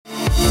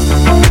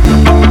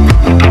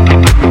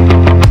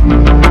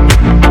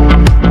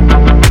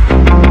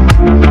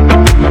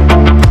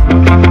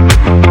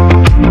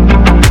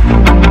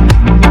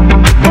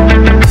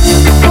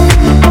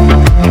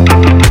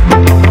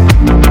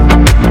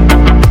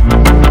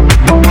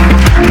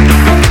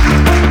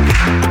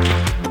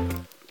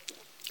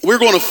we're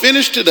going to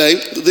finish today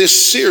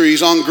this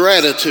series on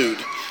gratitude,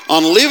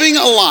 on living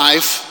a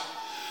life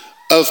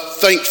of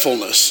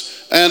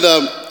thankfulness. And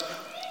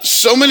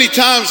so many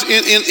times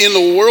in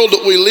the world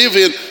that we live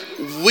in,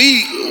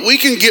 we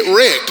can get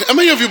wrecked. How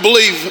many of you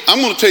believe, I'm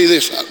going to tell you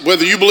this,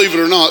 whether you believe it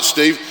or not,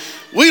 Steve,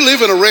 we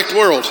live in a wrecked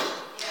world.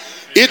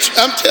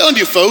 I'm telling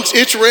you folks,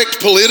 it's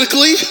wrecked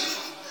politically,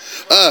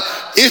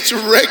 it's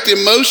wrecked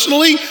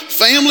emotionally,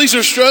 families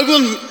are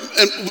struggling,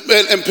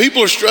 and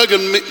people are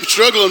struggling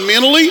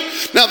mentally.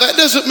 Now that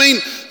doesn't mean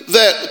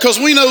that, because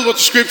we know what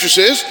the scripture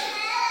says,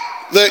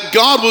 that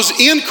God was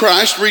in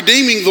Christ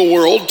redeeming the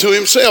world to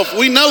himself.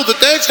 We know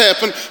that that's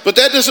happened, but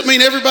that doesn't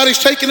mean everybody's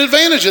taking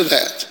advantage of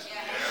that.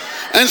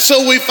 And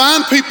so we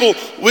find people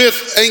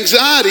with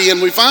anxiety,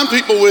 and we find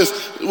people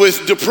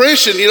with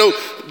depression. You know,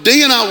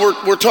 Dee and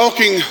I were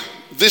talking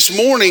this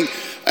morning,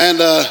 and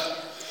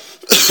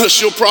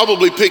she'll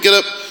probably pick it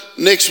up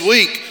next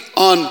week,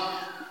 on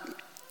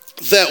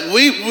that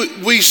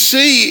we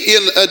see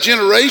in a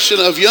generation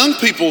of young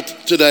people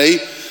today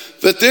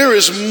that there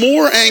is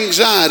more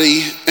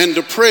anxiety and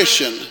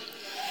depression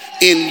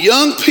in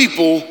young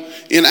people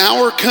in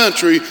our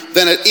country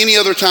than at any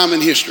other time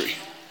in history.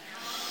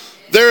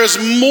 There is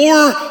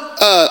more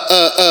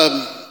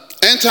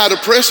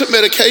antidepressant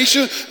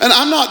medication, and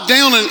I'm not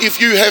down on if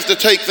you have to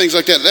take things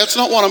like that. That's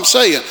not what I'm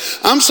saying.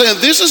 I'm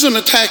saying this is an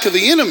attack of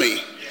the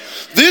enemy.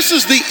 This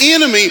is the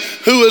enemy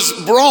who has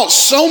brought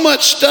so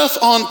much stuff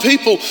on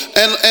people,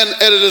 and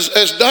it is,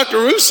 as Dr.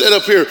 Ruth said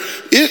up here,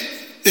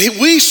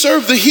 we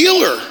serve the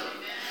healer.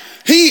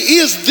 He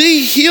is the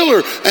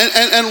healer,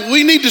 and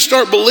we need to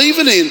start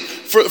believing in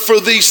for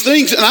these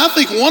things. And I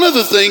think one of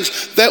the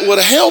things that would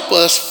help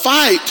us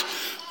fight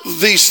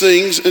these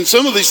things and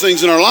some of these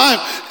things in our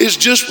life is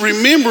just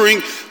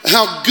remembering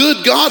how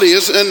good God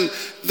is, and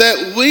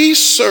that we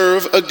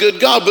serve a good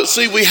God. But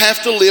see, we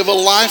have to live a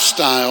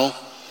lifestyle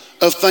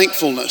of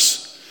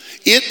thankfulness.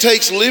 It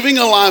takes living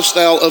a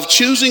lifestyle of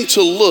choosing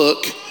to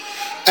look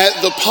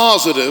at the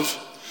positive,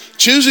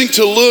 choosing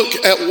to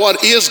look at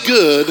what is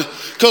good,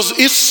 because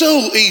it's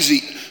so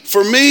easy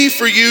for me,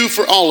 for you,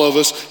 for all of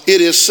us.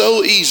 It is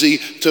so easy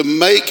to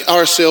make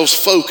ourselves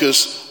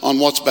focus on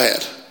what's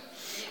bad,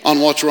 on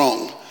what's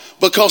wrong,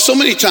 because so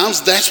many times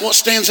that's what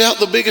stands out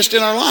the biggest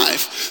in our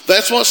life.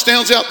 That's what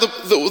stands out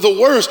the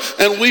worst,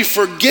 and we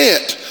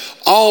forget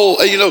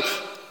all. You know,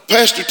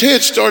 Pastor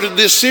Ted started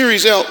this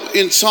series out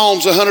in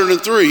Psalms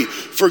 103.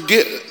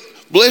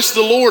 Bless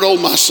the Lord, O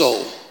my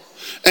soul,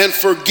 and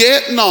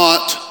forget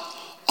not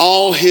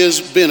all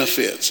his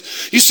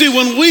benefits. You see,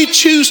 when we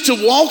choose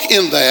to walk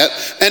in that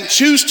and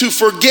choose to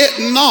forget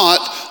not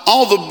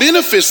all the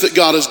benefits that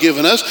God has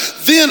given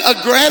us, then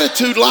a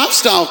gratitude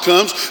lifestyle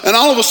comes, and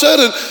all of a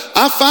sudden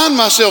I find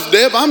myself,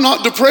 Deb, I'm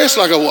not depressed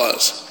like I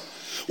was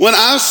when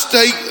I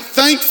stay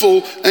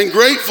thankful and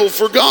grateful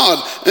for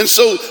God. And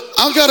so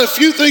I've got a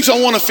few things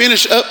I want to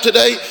finish up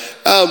today.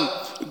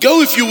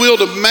 Go, if you will,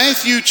 to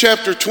Matthew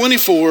chapter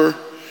 24,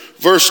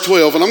 verse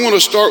 12. And I'm going to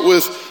start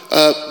with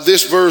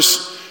this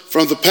verse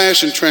from the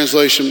Passion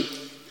Translation.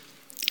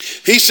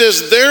 He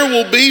says, there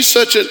will be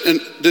such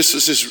and this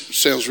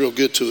sounds real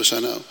good to us, I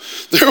know.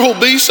 There will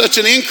be such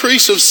an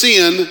increase of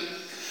sin,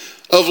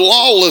 of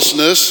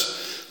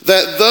lawlessness,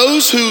 that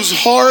those whose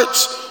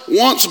hearts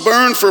once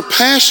burned for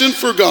passion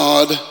for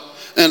God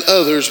and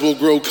others will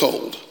grow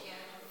cold.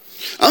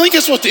 I think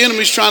that's what the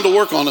enemy's trying to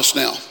work on us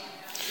now.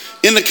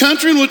 In the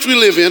country in which we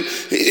live in,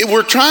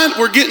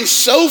 we're getting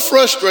so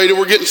frustrated,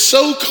 we're getting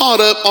so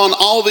caught up on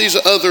all these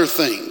other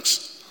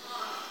things.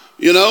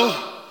 You know,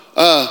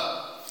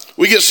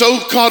 we get so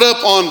caught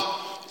up on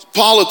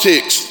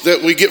politics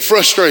that we get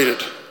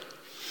frustrated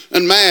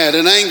and mad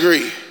and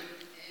angry.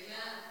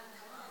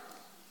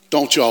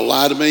 Don't y'all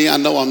lie to me. I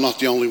know I'm not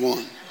the only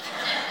one.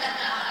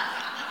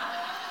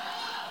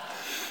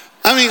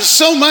 I mean,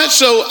 so much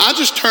so I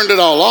just turned it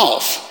all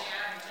off.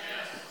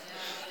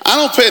 I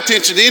don't pay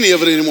attention to any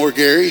of it anymore,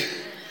 Gary,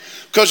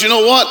 because you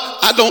know what?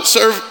 I don't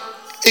serve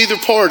either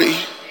party.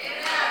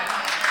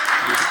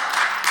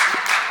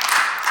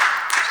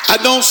 I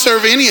don't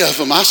serve any of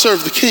them. I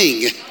serve the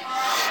King.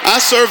 I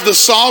serve the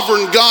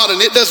sovereign God, and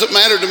it doesn't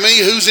matter to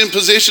me who's in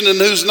position and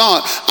who's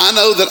not. I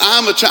know that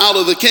I'm a child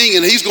of the King,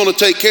 and he's going to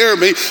take care of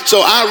me, so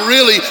I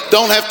really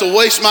don't have to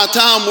waste my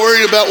time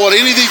worrying about what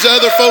any of these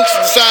other folks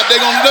decide they're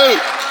going to do.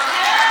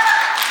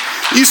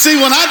 You see,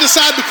 when I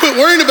decide to quit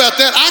worrying about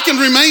that, I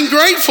can remain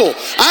grateful.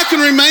 I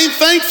can remain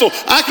thankful.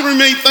 I can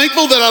remain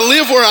thankful that I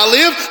live where I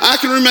live. I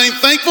can remain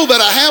thankful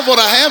that I have what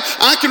I have.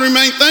 I can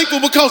remain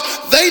thankful because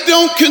they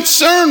don't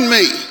concern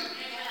me.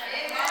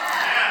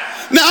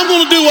 Now, I'm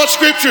going to do what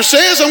Scripture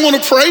says. I'm going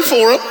to pray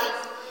for them.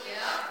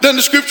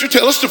 Doesn't the Scripture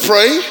tell us to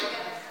pray?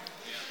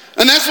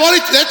 And that's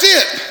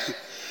it.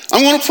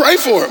 I'm going to pray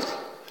for them.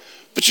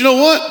 But you know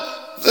what?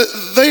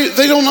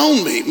 They don't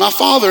own me. My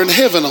Father in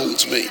heaven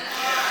owns me.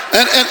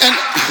 And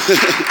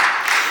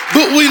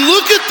but we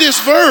look at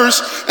this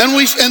verse and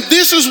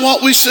this is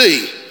what we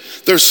see.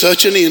 There's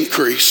such an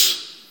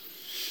increase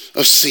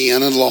of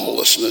sin and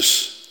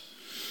lawlessness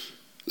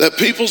that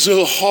people's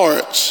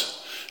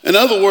hearts In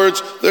other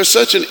words, there's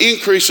such an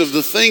increase of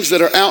the things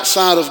that are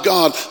outside of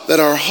God that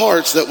our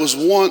hearts that was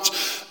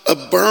once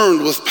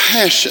burned with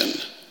passion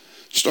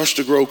starts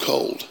to grow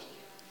cold.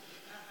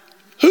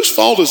 Whose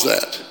fault is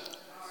that?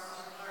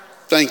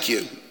 Thank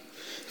you.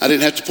 I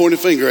didn't have to point a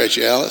finger at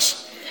you,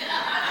 Alice.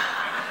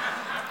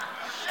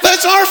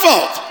 That's our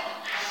fault.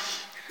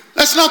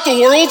 That's not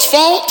the world's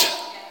fault.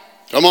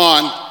 Come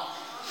on.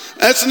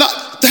 That's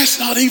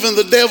not even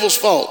the devil's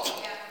fault.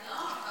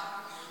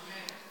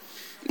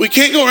 We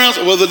can't go around and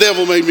say, well, the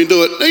devil made me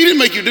do it. No, he didn't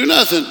make you do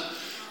nothing.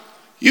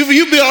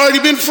 You've already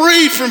been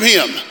freed from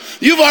him.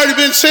 You've already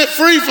been set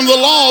free from the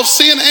law of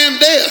sin and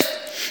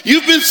death.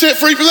 You've been set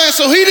free from that,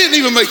 so he didn't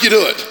even make you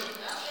do it.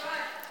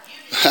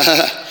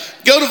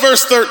 Go to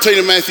verse 13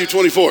 of Matthew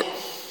 24.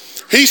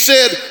 He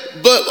said,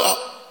 but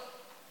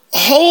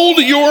hold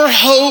your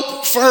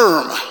hope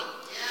firm.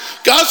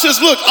 God says,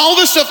 look, all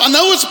this stuff, I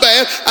know it's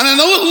bad, and I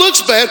know it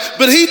looks bad,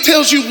 but he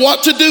tells you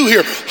what to do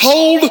here.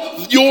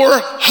 Hold your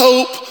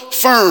hope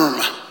firm.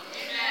 Amen.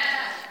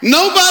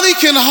 Nobody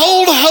can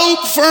hold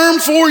hope firm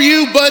for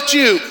you but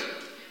you.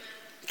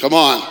 Come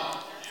on.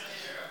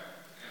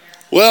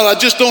 Well, I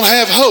just don't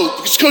have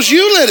hope. It's because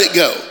you let it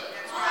go.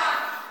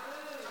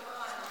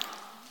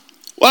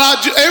 Well,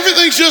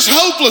 everything's just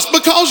hopeless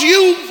because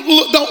you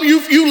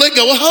let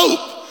go of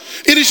hope.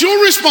 It is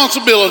your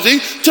responsibility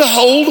to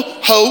hold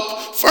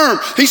hope firm.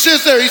 He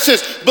says,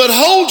 but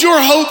hold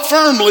your hope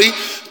firmly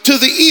to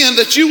the end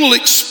that you will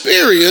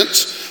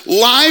experience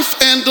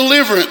life and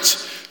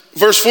deliverance.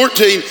 Verse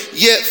 14,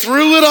 yet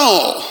through it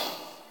all,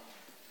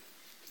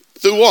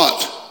 through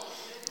what?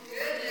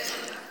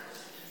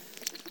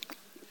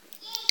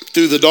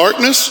 Through the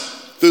darkness,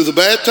 through the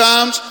bad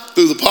times,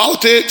 through the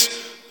politics,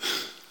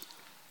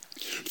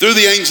 through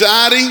the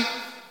anxiety,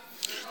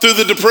 through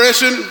the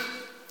depression,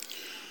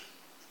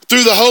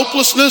 through the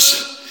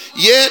hopelessness,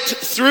 yet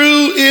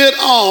through it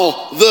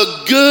all,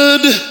 the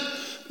good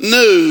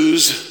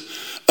news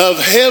of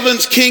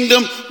heaven's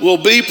kingdom will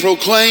be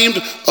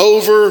proclaimed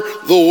over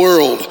the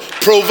world.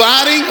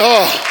 Providing,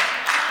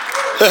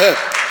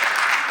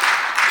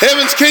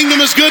 heaven's kingdom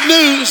is good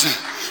news.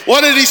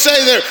 What did he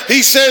say there?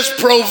 He says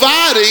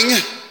providing,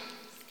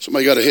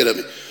 somebody got a hit of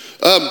me,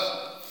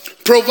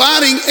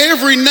 providing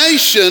every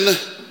nation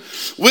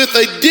with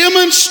a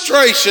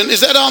demonstration.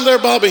 Is that on there,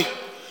 Bobby?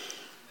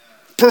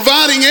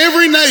 Providing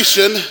every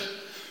nation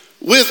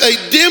with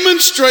a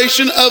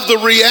demonstration of the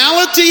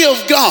reality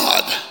of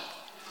God.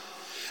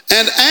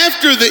 And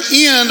after the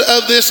end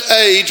of this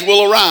age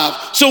will arrive.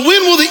 So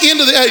when will the end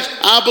of the age?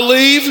 I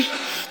believe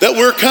that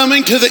we're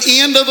coming to the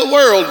end of the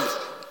world.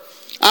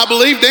 I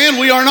believe, Dan,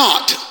 we are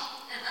not.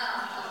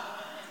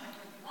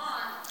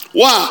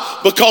 Why?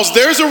 Because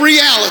there's a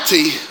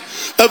reality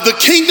of the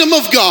kingdom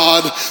of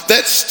God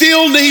that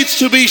still needs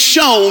to be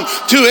shown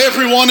to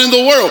everyone in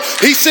the world.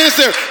 He says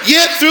there,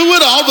 yet through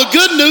it all, the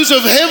good news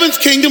of heaven's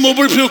kingdom will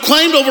be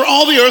proclaimed over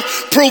all the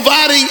earth,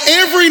 providing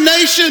every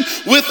nation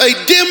with a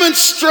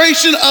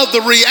demonstration of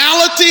the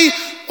reality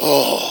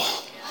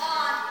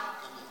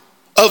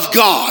of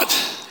God.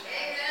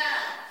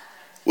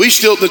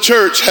 The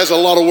church has a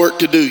lot of work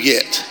to do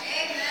yet.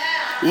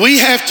 We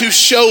have to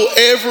show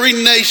every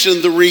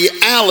nation the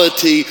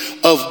reality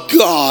of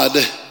God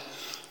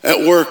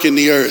at work in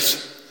the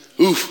earth.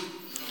 Oof.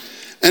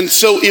 And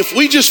so if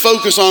we just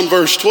focus on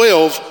verse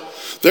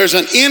 12, there's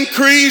an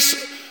increase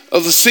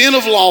of the sin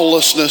of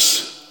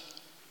lawlessness.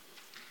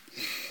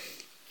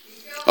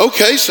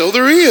 Okay, so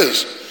there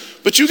is.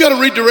 But you got to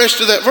read the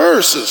rest of that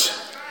verses.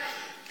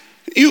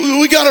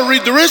 We got to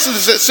read the rest of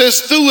this that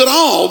says through it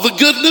all, the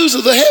good news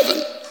of the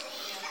heaven.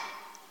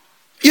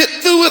 Yet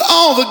through it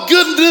all, the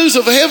good news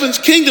of heaven's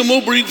kingdom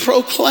will be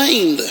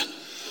proclaimed.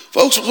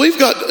 Folks, we've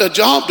got a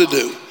job to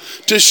do.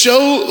 To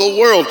show the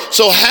world.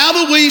 So how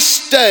do we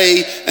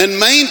stay and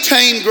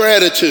maintain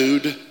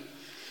gratitude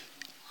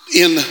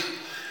in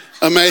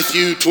a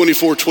Matthew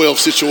 24:12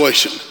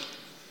 situation?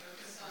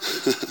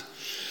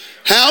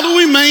 How do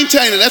we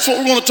maintain it? That's what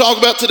we're going to talk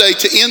about today.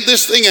 To end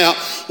this thing out,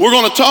 we're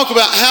going to talk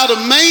about how to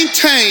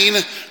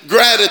maintain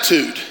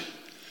gratitude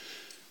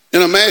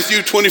in a Matthew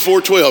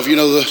 24:12. You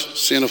know, the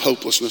sin of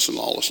hopelessness and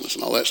lawlessness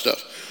and all that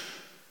stuff.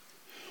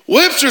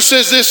 Webster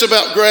says this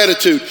about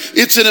gratitude.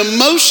 It's an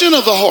emotion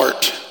of the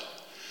heart,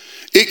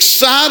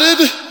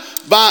 excited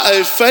by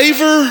a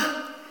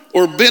favor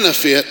or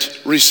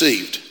benefit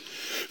received.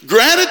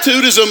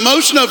 Gratitude is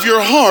emotion of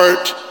your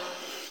heart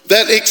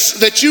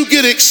that you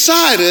get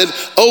excited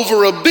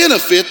over a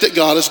benefit that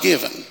God has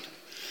given.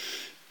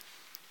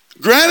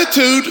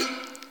 Gratitude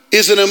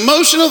is an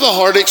emotion of the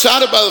heart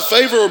excited by the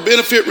favor or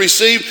benefit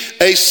received,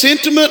 a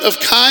sentiment of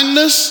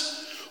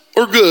kindness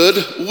or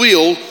good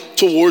will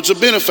towards a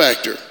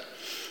benefactor.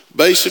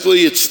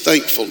 Basically, it's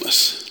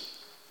thankfulness.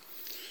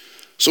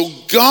 So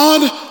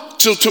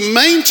to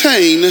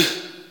maintain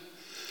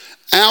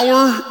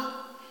our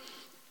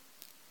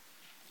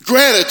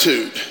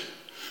gratitude,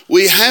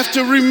 We have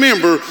to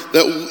remember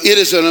that it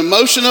is an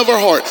emotion of our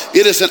heart.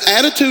 It is an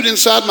attitude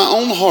inside my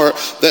own heart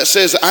that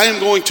says I am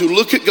going to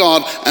look at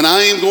God and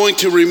I am going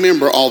to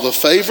remember all the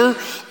favor.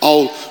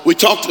 We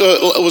talked,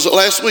 was it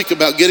last week,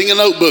 about getting a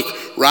notebook,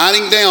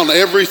 writing down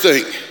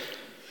everything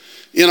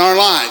in our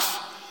life.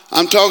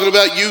 I'm talking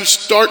about you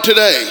start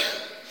today.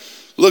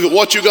 Look at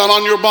what you got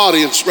on your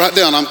body and write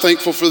down, I'm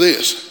thankful for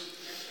this.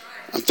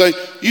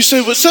 You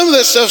say, well, some of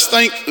that stuff's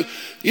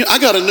I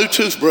got a new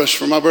toothbrush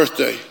for my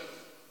birthday.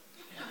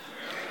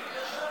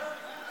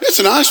 It's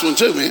a nice one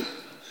too, man.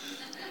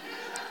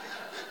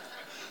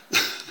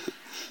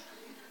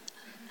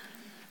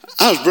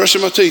 I was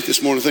brushing my teeth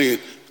this morning thinking,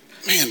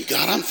 man,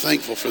 God, I'm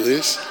thankful for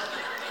this.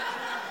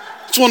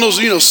 It's one of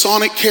those,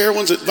 sonic care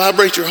ones that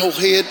vibrate your whole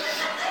head.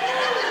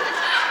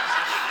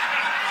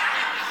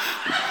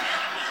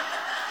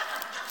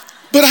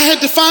 But I had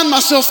to find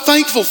myself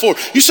thankful for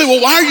it. You say,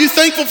 well, why are you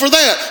thankful for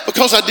that?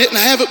 Because I didn't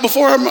have it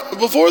before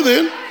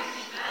then.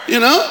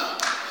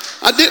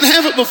 I didn't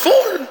have it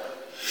before.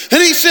 And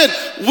he said,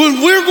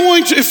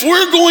 if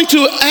we're going to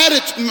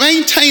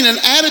maintain an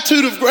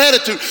attitude of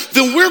gratitude,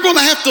 then we're going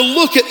to have to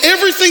look at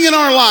everything in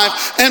our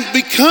life and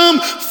become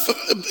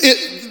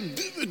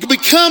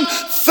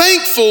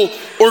thankful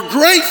or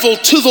grateful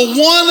to the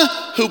one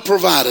who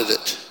provided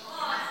it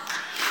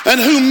and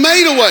who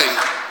made a way.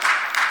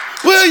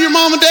 Well, your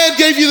mom and dad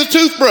gave you the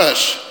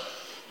toothbrush.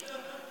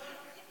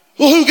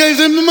 Well, who gave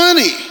them the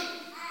money?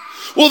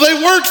 Well, they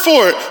worked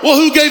for it. Well,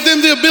 who gave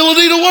them the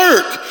ability to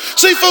work?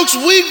 See, folks,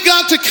 we've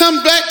got to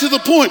come back to the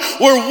point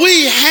where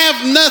we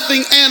have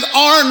nothing and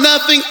are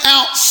nothing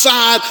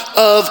outside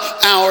of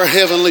our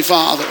Heavenly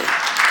Father.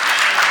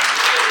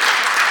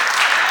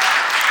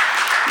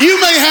 You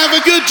may have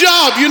a good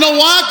job. You know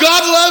why?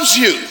 God loves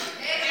you.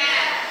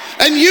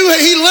 And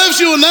he loves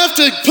you enough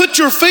to put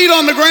your feet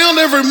on the ground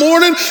every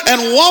morning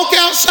and walk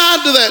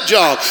outside to that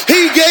job.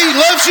 He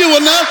loves you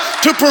enough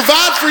to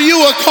provide for you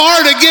a car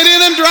to get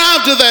in and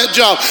drive to that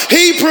job.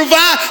 He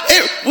provides.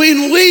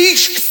 When we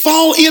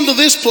fall into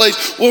this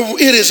place where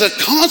it is a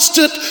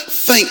constant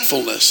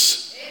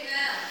thankfulness,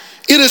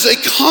 it is a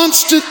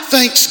constant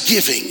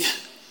thanksgiving.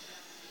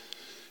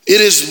 It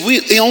is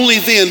only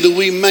then do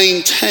we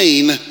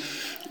maintain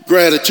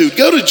gratitude.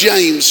 Go to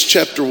James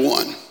chapter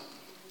 1.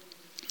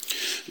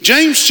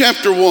 James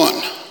chapter 1.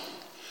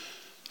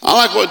 I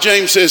like what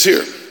James says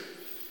here.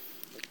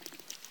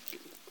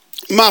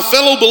 My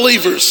fellow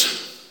believers,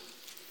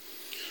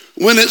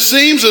 when it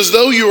seems as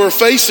though you are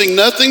facing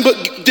nothing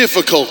but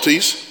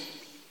difficulties,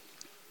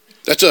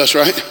 that's us,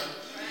 right?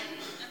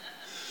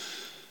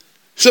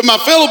 So my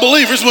fellow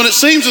believers, when it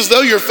seems as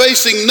though you're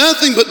facing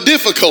nothing but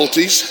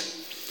difficulties,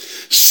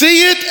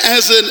 see it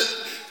as an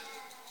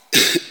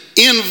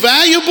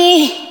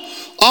invaluable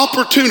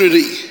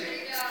opportunity.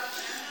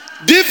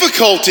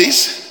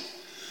 Difficulties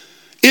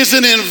is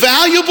an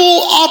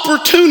invaluable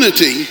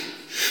opportunity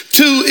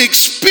to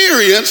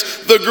experience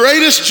the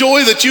greatest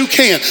joy that you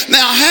can.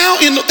 Now,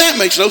 that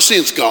makes no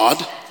sense, God.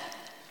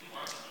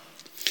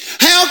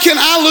 How can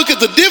I look at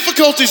the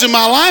difficulties in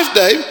my life,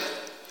 Dave,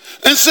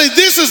 and say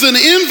this is an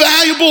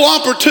invaluable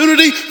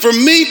opportunity for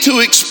me to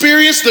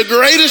experience the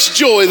greatest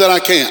joy that I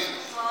can?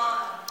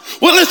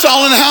 Well, it's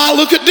all in how I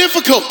look at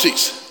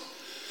difficulties.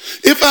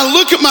 If I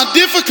look at my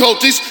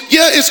difficulties,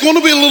 it's going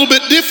to be a little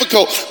bit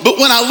difficult.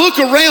 But when I look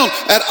around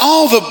at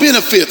all the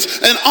benefits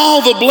and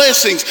all the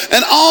blessings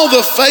and all the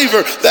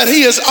favor that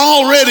he has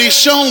already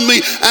shown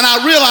me, and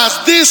I realize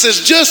this is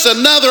just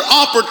another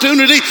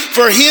opportunity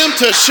for him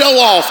to show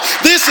off.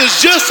 This is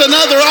just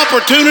another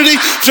opportunity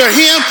for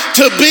him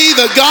to be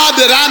the God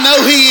that I know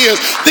he is.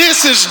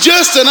 This is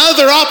just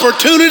another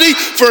opportunity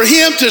for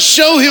him to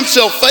show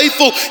himself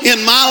faithful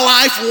in my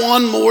life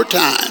one more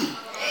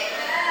time.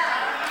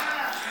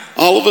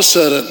 All of a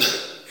sudden,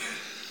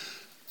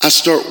 I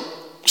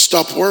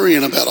stop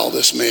worrying about all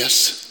this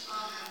mess,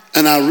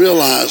 and I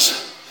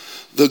realize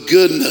the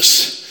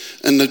goodness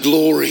and the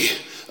glory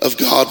of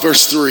God.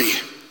 Verse 3,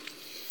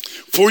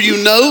 for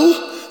you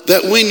know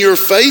that when your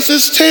faith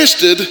is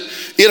tested,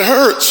 it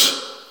hurts.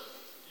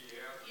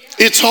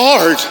 It's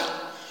hard.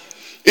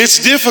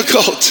 It's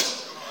difficult.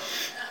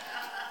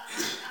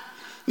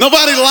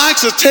 Nobody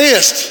likes a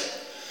test.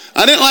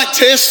 I didn't like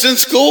tests in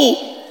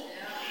school.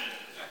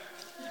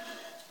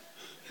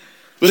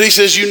 But he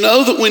says, you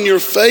know that when your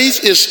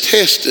faith is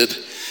tested,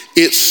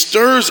 it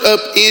stirs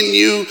up in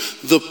you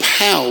the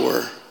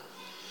power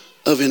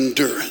of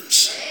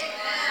endurance.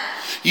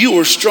 You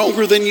are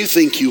stronger than you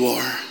think you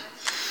are.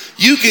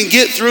 You can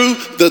get through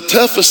the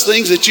toughest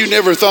things that you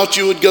never thought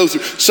you would go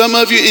through. Some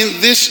of you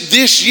in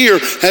this year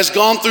has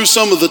gone through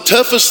some of the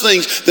toughest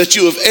things that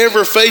you have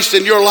ever faced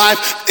in your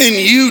life, and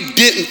you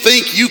didn't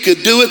think you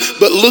could do it,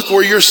 but look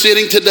where you're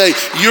sitting today.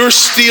 You're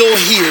still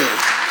here.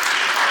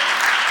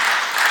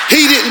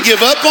 He didn't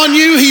give up on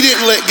you. He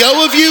didn't let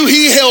go of you.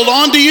 He held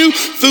on to you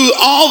through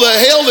all the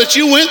hell that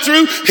you went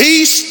through.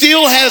 He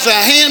still has a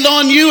hand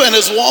on you and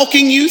is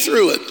walking you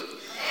through it.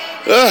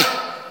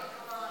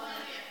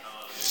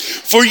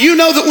 For you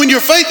know that when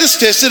your faith is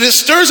tested, it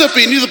stirs up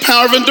in you the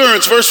power of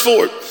endurance. Verse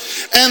 4.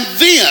 And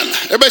then,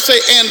 everybody say,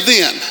 and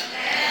then.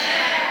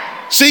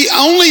 See,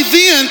 only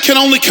then can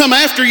only come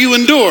after you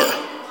endure.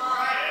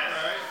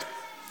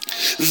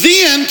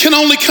 Then can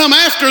only come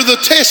after the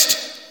test.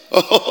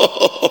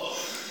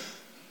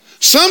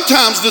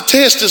 Sometimes the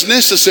test is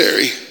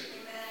necessary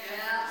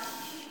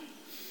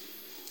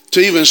to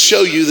even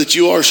show you that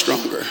you are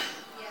stronger.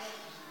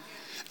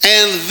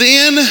 And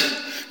then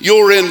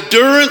your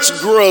endurance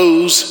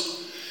grows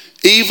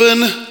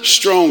even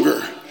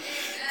stronger.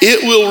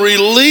 It will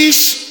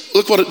release,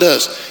 look what it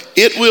does.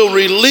 It will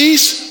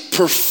release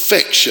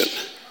perfection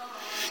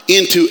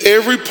into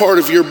every part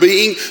of your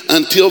being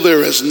until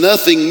there is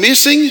nothing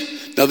missing.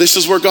 Now this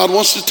is where God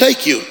wants to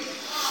take you.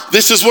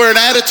 This is where an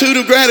attitude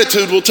of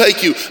gratitude will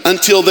take you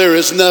until there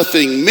is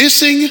nothing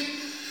missing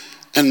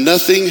and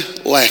nothing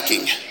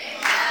lacking.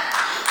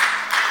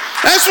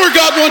 That's where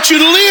God wants you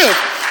to live.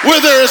 Where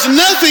there is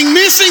nothing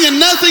missing and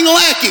nothing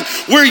lacking.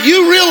 Where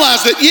you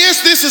realize that,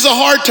 yes, this is a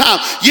hard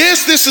time.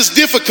 Yes, this is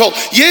difficult.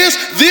 Yes,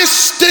 this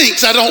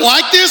stinks. I don't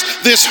like this.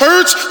 This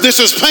hurts. This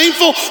is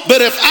painful.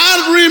 But if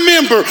I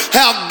remember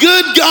how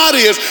good God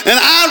is, and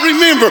I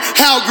remember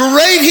how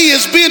great He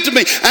has been to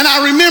me, and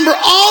I remember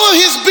all of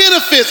His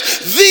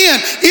benefits, then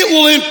it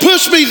will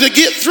push me to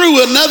get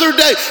through another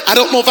day. I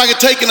don't know if I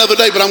can take another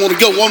day, but I'm going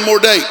to go one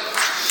more day.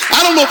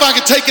 I don't know if I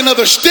can take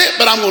another step,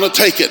 but I'm going to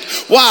take it.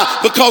 Why?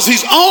 Because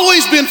He's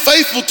always been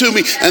faithful to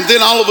me. And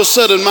then all of a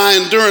sudden my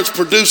endurance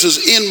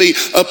produces in me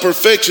a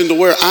perfection to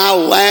where I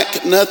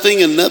lack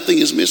nothing and nothing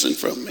is missing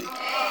from me.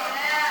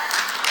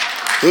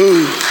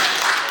 Ooh.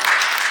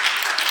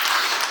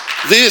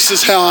 This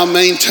is how I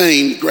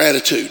maintain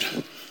gratitude.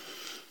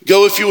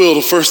 Go, if you will,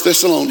 to 1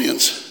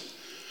 Thessalonians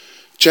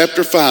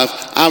chapter 5.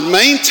 I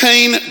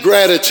maintain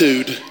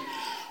gratitude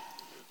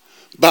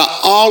by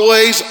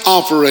always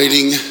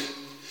operating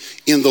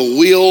in the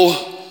will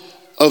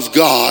of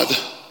God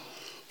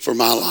for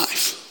my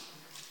life.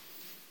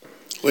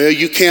 Well,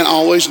 you can't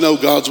always know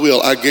God's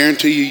will. I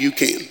guarantee you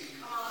can.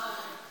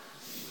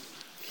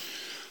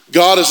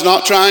 God is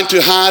not trying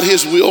to hide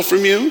His will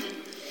from you.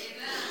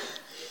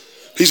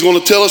 He's going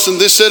to tell us in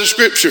this set of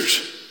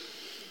scriptures.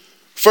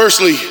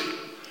 Firstly,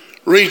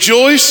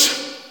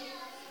 rejoice.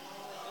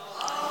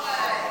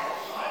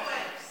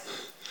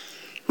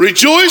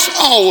 Rejoice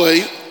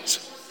always.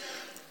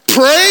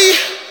 Pray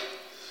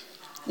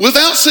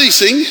without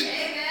ceasing.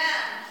 Amen.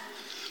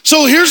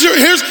 So here's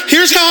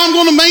how I'm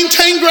going to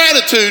maintain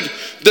gratitude,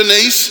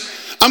 Denise.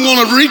 I'm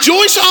going to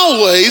rejoice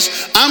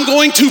always. I'm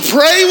going to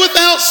pray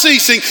without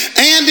ceasing.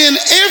 And in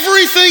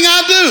everything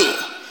I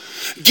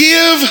do,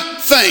 give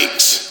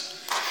thanks.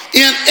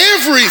 In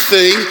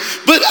everything.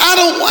 But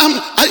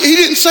He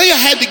didn't say I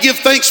had to give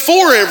thanks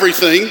for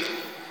everything.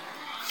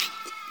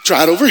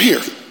 Try it over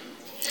here.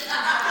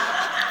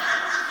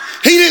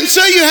 He didn't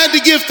say you had to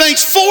give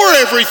thanks for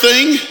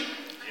everything.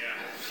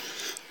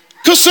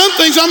 Because some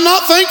things I'm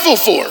not thankful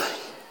for.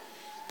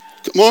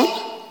 Come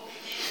on.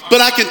 But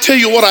I can tell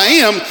you what I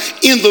am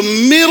in the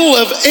middle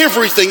of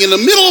everything, in the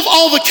middle of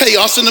all the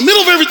chaos, in the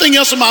middle of everything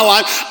else in my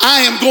life,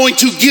 I am going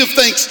to give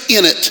thanks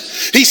in it.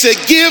 He said,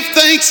 give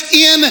thanks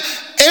in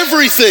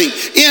everything,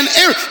 in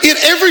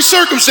every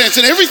circumstance,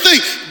 in everything,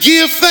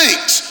 give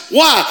thanks.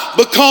 Why?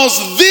 Because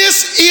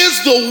this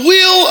is the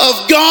will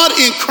of God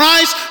in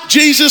Christ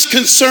Jesus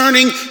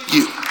concerning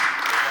you.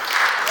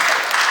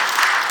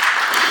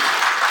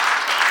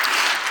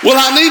 Well,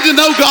 I need to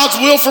know God's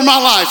will for my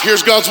life.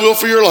 Here's God's will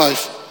for your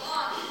life.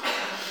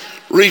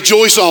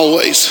 Rejoice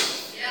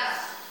always.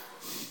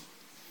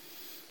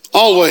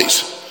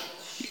 Always.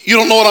 You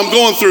don't know what I'm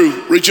going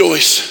through.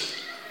 Rejoice.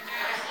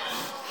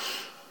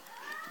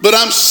 But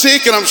I'm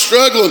sick and I'm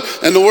struggling.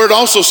 And the word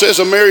also says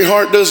a merry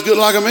heart does good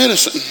like a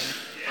medicine.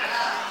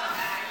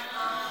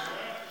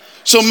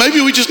 So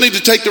maybe we just need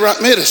to take the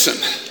right medicine.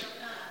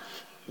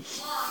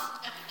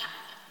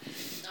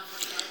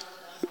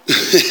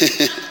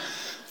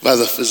 By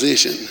the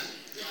physician.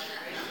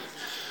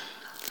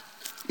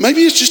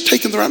 Maybe it's just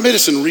taking the right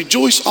medicine.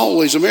 Rejoice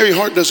always. A merry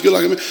heart does good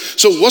like a medicine.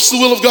 So what's the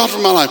will of God for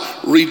my life?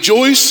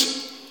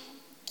 Rejoice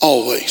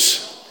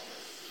always.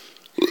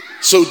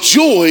 So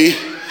joy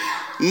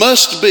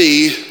must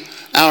be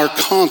our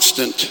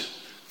constant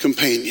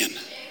companion.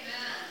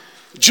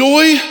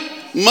 Joy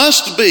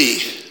must be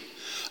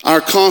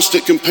our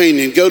constant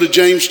companion. Go to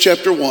James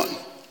chapter 1,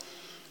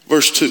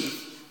 verse 2.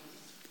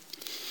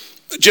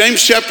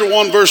 James chapter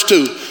 1, verse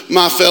 2.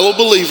 My fellow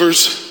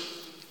believers,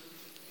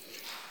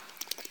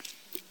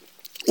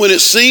 when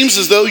it seems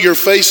as though you're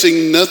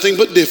facing nothing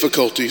but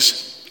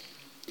difficulties,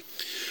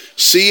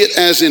 see it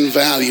as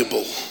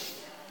invaluable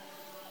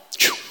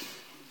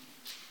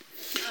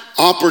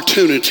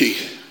opportunity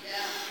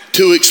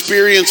to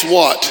experience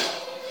what?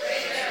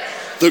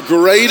 The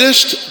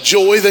greatest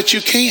joy that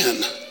you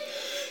can.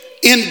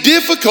 In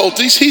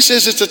difficulties, he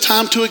says it's a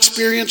time to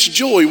experience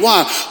joy.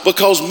 Why?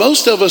 Because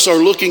most of us are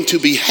looking to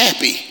be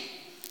happy.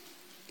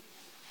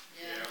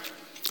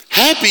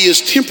 Happy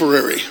is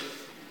temporary.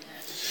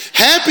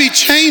 Happy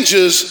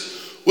changes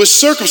with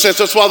circumstance.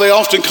 That's why they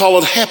often call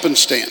it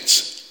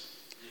happenstance.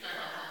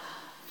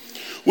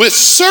 With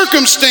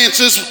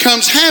circumstances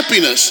comes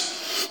happiness.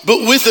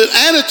 But with an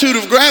attitude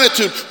of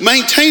gratitude,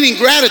 maintaining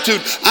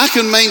gratitude, I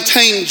can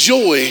maintain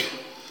joy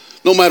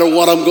no matter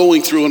what I'm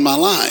going through in my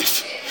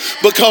life.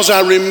 Because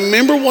I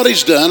remember what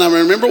he's done,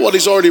 I remember what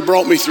he's already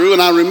brought me through,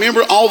 and I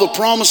remember all the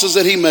promises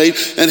that he made,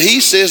 and he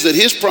says that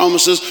his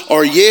promises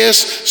are yes,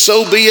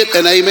 so be it,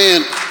 and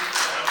amen.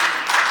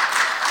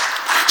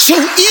 So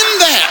in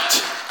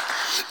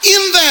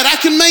that, I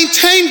can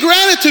maintain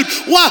gratitude.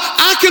 Why?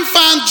 I can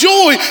find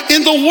joy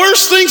in the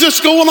worst things that's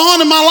going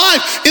on in my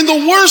life, in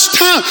the worst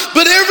time,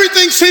 but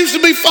everything seems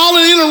to be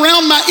falling in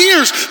around my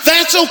ears.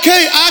 That's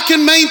okay. I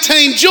can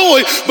maintain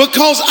joy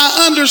because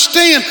I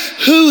understand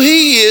who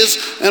he is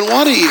and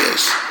what he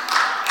is.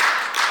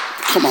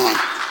 Come on.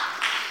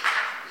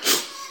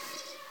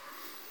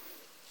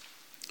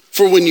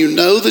 For when you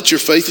know that your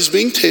faith is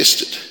being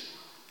tested,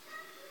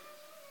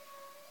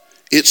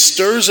 it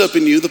stirs up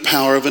in you the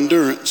power of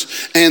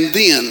endurance. And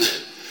then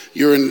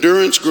your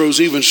endurance grows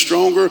even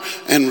stronger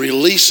and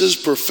releases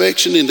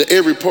perfection into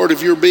every part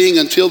of your being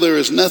until there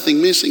is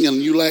nothing missing and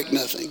you lack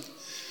nothing.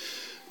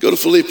 Go to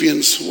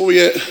Philippians. Where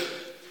we at?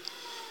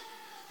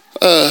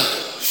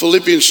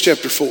 Philippians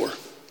chapter 4.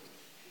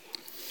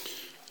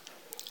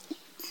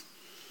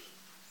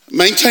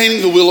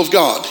 Maintaining the will of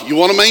God. You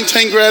want to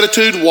maintain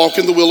gratitude? Walk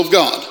in the will of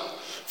God.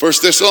 1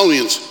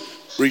 Thessalonians,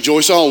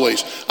 rejoice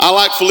always. I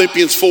like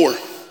Philippians 4.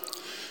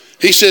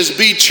 He says,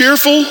 be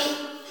cheerful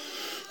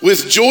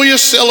with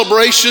joyous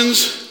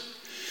celebrations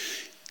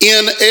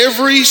in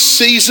every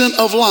season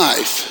of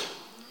life.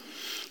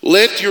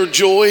 Let your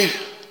joy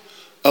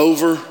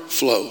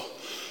overflow.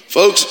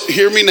 Folks,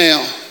 hear me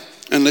now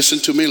and listen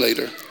to me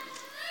later.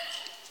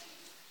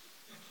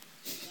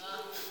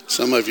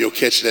 Some of you will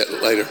catch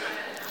that later.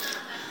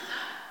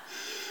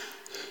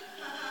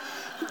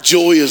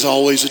 Joy is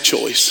always a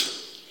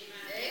choice.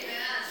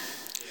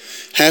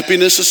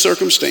 Happiness is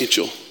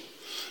circumstantial.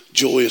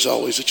 Joy is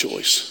always a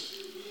choice.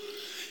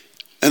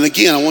 And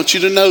again, I want you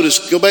to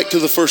notice, go back to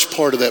the first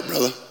part of that,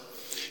 brother.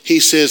 He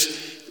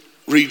says,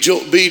 be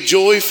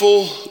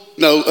joyful.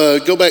 No,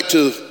 go back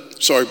to,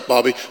 sorry,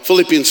 Bobby,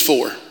 Philippians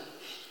 4.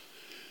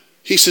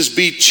 He says,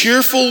 be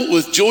cheerful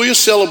with joyous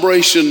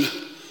celebration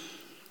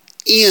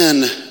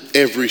in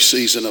every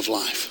season of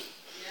life.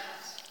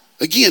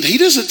 Again, he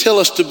doesn't tell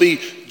us to be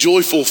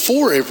joyful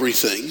for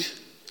everything,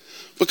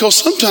 because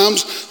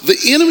sometimes the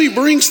enemy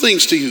brings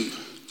things to you.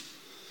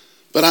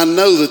 But I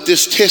know that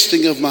this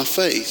testing of my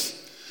faith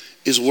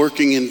is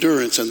working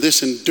endurance, and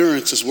this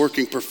endurance is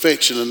working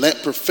perfection, and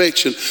that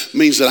perfection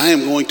means that I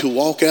am going to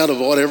walk out of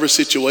whatever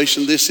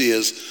situation this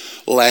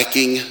is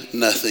lacking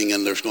nothing,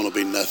 and there's going to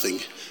be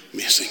nothing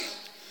missing.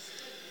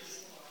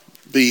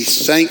 Be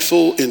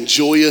thankful and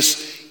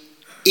joyous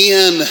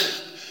in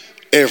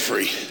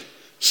every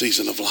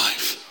season of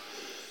life.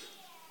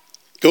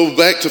 Go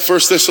back to 1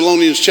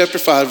 Thessalonians chapter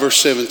 5,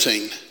 verse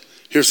 17.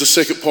 Here's the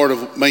second part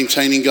of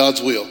maintaining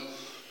God's will.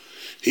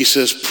 He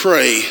says,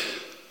 pray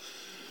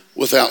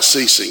without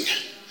ceasing.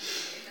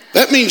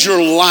 That means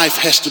your life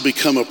has to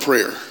become a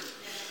prayer.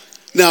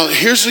 Now,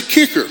 here's the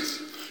kicker.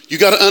 You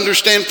got to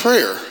understand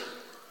prayer.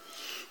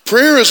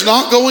 Prayer is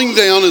not going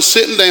down and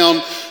sitting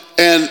down,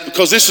 and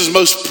because this is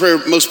most prayer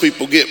most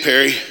people get,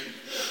 Perry.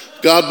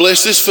 God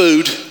bless this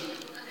food.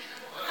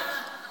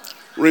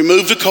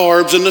 Remove the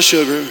carbs and the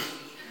sugar.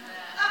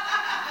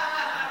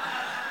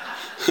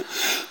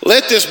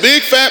 Let this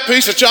big fat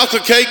piece of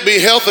chocolate cake be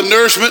health and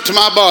nourishment to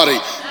my body.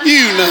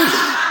 You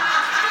know.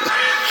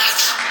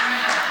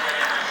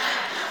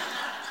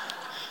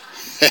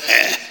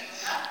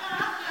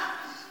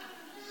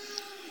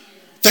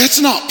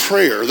 That's not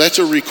prayer, that's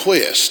a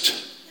request.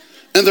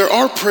 And there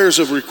are prayers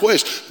of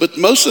request, but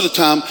most of the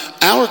time,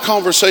 our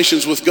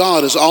conversations with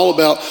God is all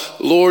about,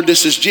 Lord,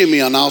 this is Jimmy,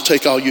 and I'll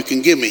take all you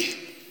can give me.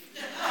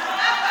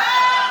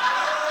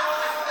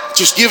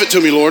 Just give it to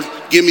me, Lord.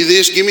 Give me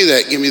this, give me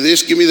that, give me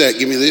this, give me that,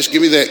 give me this,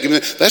 give me that, give me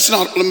that. That's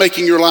not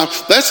making your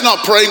life, that's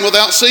not praying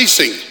without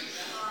ceasing.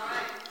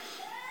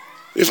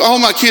 If all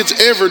my kids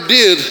ever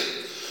did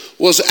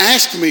was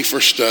ask me for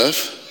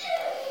stuff,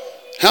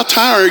 how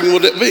tiring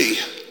would it be?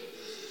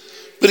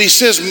 But he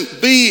says,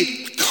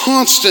 be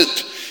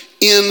constant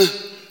in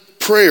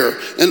prayer.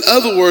 In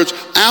other words,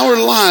 our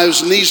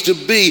lives needs to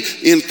be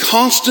in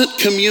constant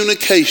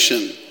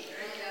communication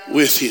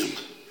with him.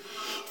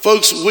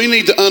 Folks, we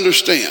need to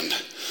understand.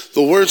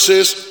 The word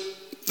says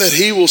that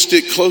he will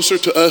stick closer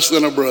to us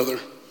than a brother.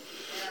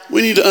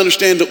 We need to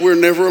understand that we're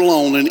never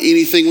alone in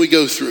anything we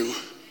go through.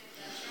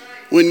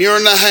 When you're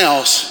in the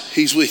house,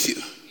 he's with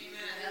you.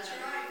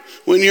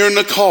 When you're in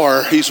the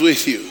car, he's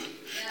with you.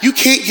 You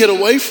can't get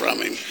away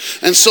from him.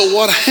 And so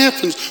what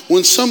happens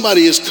when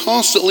somebody is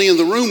constantly in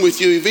the room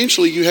with you,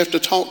 eventually you have to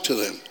talk to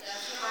them.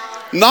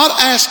 Not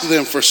ask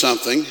them for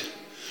something,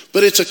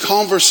 but it's a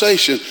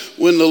conversation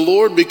when the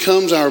Lord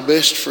becomes our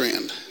best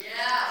friend.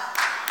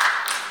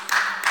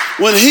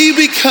 When he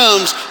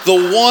becomes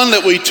the one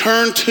that we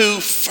turn to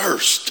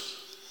first.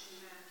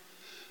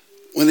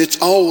 When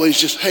it's always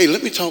just, hey,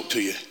 let me talk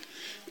to you.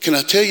 Can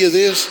I tell you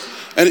this?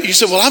 And you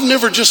said, well, I've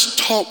never just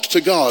talked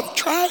to God.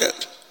 Try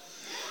it.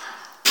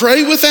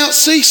 Pray without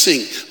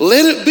ceasing.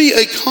 Let it be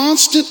a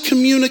constant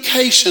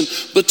communication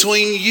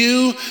between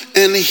you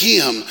and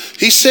him.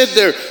 He said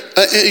there,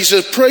 he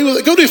said,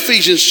 go to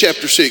Ephesians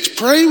chapter 6.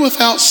 Pray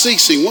without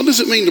ceasing. What does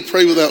it mean to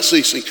pray without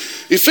ceasing?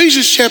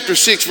 Ephesians chapter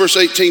 6, verse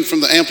 18 from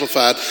the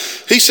Amplified.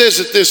 He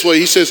says it this way.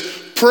 He says,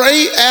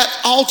 pray at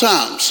all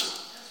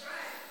times.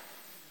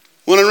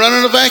 When I'm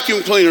running a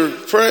vacuum cleaner,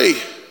 pray.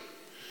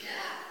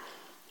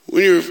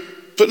 When you're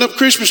putting up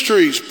Christmas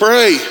trees,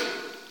 pray.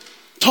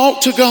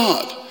 Talk to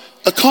God.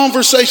 A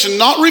conversation,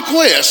 not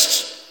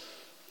requests.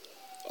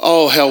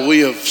 Oh, how we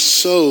have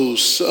so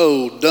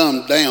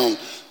dumbed down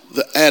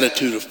the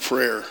attitude of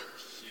prayer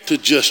to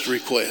just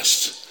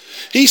requests.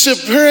 He said,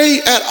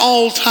 pray at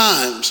all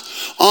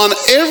times, on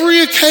every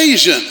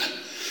occasion,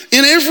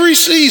 in every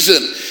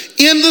season,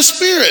 in the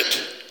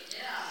Spirit.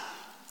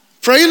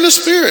 Pray in the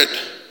Spirit.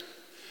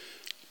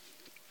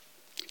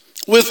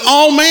 With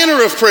all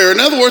manner of prayer. In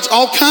other words,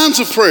 all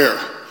kinds of prayer.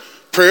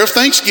 Prayer of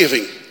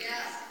thanksgiving.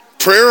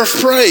 Prayer of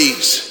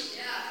praise.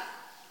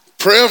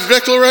 Prayer of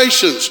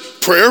declarations.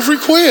 Prayer of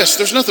requests.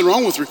 There's nothing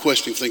wrong with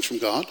requesting things from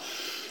God.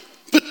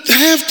 But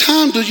have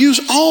time to use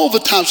all the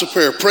types of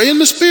prayer. Pray in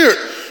the Spirit.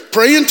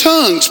 Pray in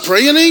tongues.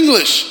 Pray in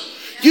English.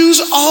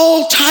 Use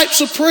all types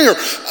of prayer.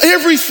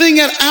 Everything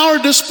at our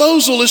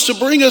disposal is to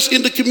bring us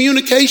into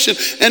communication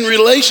and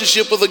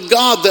relationship with a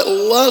God that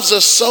loves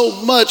us so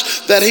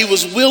much that he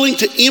was willing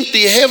to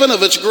empty heaven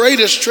of its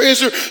greatest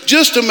treasure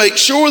just to make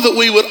sure that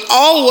we would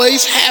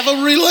always have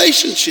a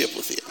relationship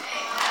with him.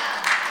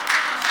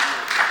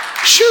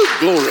 Shoot,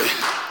 glory.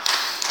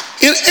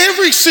 In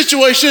every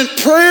situation,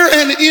 prayer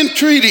and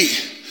entreaty.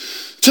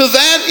 To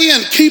that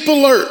end, keep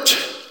alert.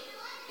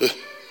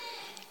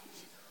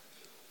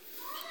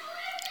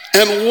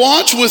 And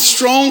watch with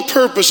strong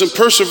purpose and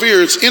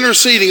perseverance,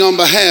 interceding on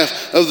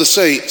behalf of the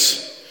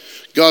saints.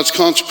 God's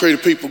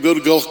consecrated people. Go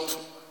to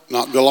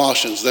not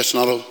Galatians. That's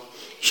not a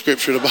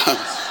scripture of the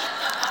Bible.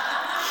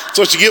 That's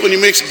what you get when you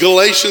mix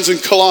Galatians and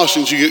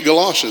Colossians. You get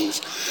Galatians.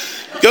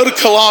 Go to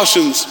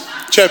Colossians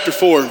chapter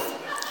 4.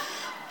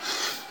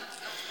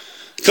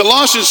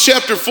 Colossians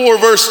chapter 4,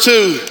 verse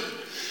 2,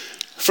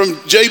 from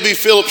J.B.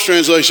 Phillips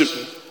translation.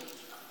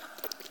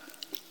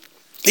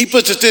 He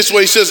puts it this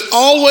way. He says,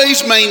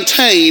 always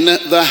maintain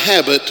the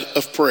habit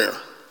of prayer.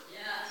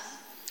 Yes.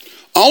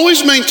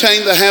 Always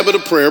maintain the habit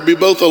of prayer. Be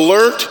both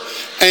alert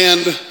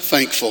and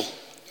thankful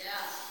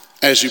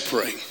as you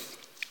pray.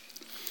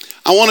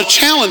 I want to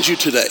challenge you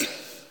today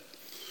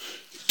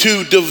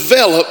to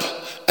develop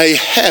a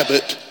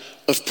habit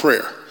of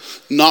prayer,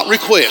 not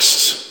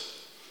requests.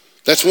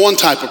 That's one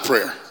type of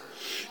prayer.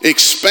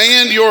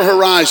 Expand your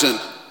horizon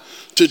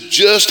to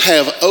just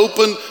have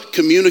open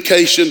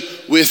communication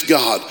with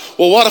God.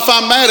 Well, what if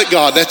I'm mad at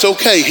God? That's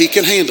okay. He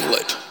can handle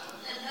it.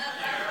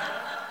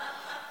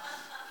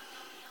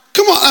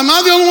 Come on, am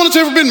I the only one that's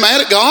ever been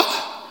mad at God?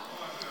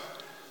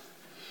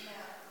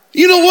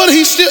 You know what?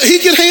 He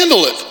can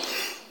handle it.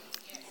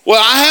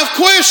 Well, I have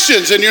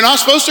questions, and you're not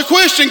supposed to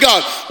question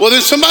God. Well,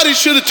 then somebody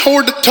should have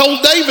told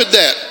David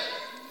that.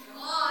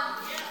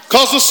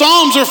 Because the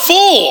Psalms are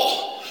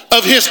full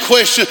of his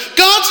questions.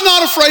 God's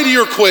not afraid of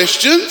your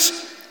questions.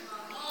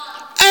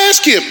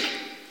 Ask him.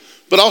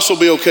 But also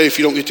be okay if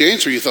you don't get the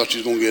answer you thought you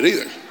was going to get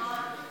either.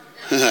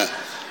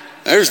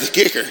 There's the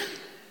kicker.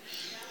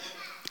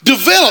 Do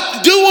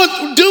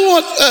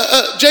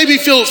what J.B.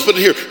 Phillips put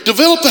here.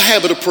 Develop the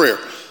habit of prayer.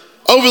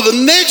 Over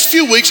the next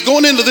few weeks,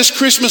 going into this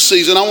Christmas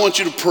season, I want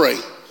you to pray.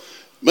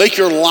 Make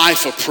your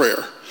life a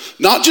prayer.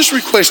 Not just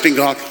requesting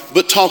God,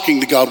 but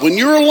talking to God. When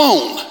you're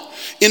alone,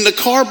 in the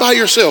car by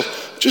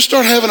yourself, just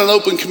start having an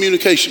open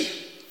communication,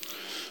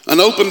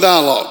 an open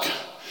dialogue.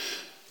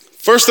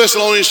 1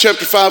 Thessalonians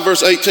chapter 5,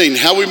 verse 18.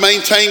 How we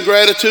maintain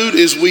gratitude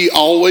is we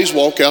always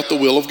walk out the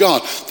will of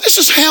God. This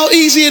is how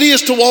easy it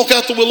is to walk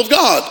out the will of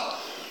God.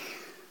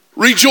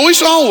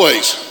 Rejoice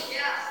always.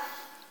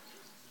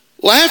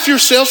 Laugh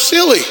yourself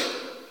silly.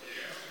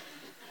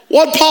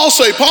 What'd Paul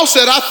say? Paul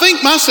said, I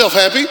think myself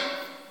happy.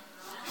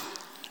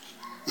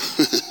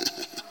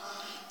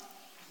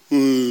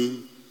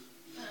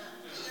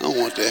 I don't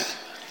want that.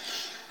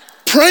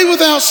 Pray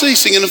without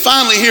ceasing. And then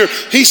finally here,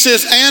 he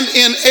says, and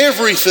in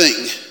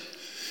everything,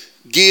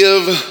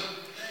 give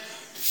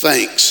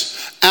thanks.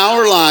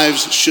 Our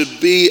lives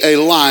should be a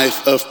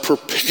life of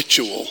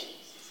perpetual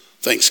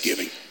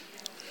thanksgiving.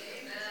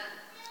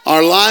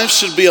 Our lives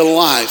should be a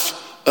life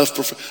of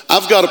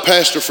I've got a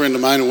pastor friend of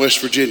mine in West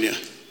Virginia.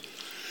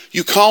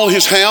 You call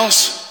his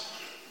house,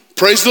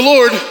 praise the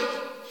Lord.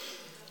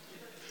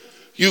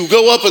 You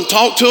go up and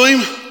talk to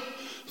him.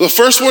 The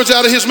first words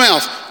out of his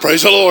mouth,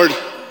 praise the Lord.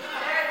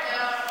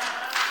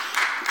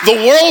 The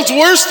world's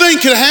worst thing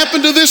can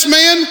happen to this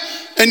man,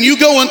 and you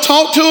go and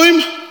talk to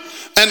him,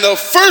 and the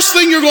first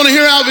thing you're going to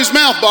hear out of his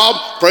mouth,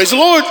 Bob, praise the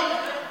Lord.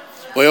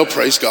 Well,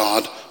 praise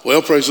God.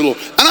 Well, praise the Lord.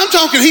 And I'm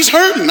talking, he's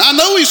hurting. I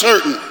know he's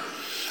hurting.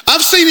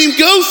 I've seen him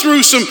go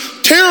through some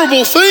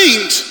terrible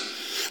things,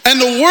 and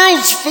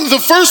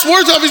the first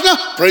words out of his mouth,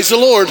 praise the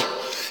Lord.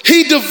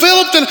 He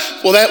developed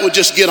well, that would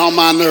just get on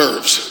my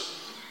nerves.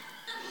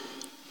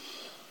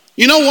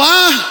 You know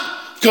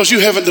why? Because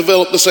you haven't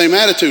developed the same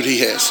attitude he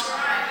has.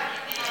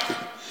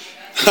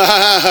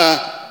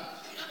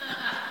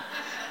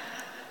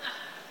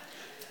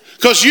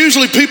 Because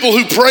usually people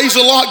who praise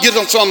a lot get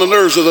us on the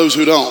nerves of those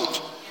who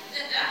don't.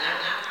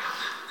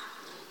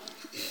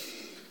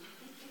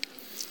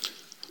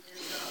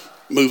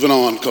 Moving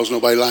on, because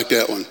nobody liked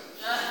that one.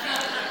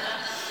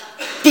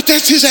 But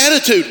that's his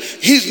attitude.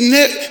 He's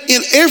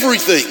in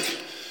everything.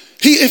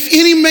 If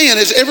any man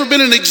has ever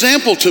been an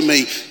example to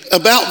me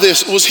about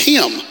this, it was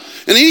him.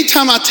 And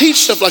anytime I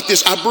teach stuff like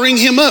this, I bring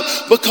him up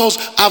because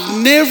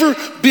I've never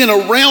been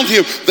around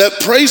him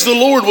that praise the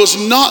Lord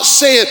was not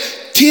said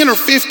 10 or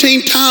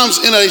 15 times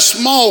in a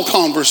small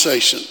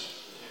conversation.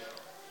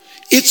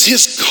 It's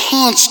his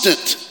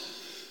constant.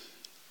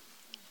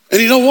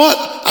 And you know what?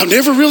 I've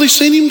never really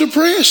seen him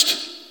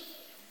depressed.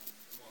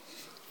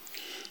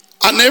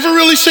 I've never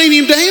really seen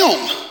him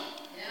down.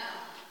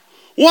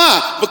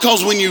 Why?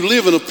 Because when you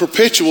live in a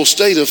perpetual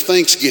state of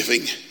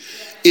thanksgiving,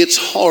 it's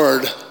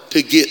hard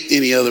to get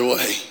any other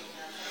way.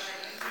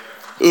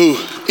 Ooh,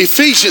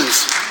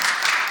 Ephesians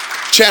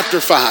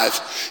chapter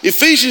 5.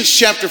 Ephesians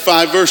chapter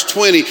 5, verse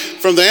 20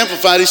 from the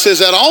Amplified, he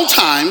says, at all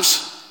times,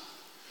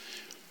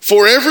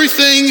 for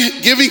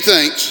everything giving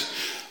thanks,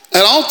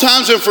 at all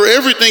times and for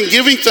everything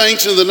giving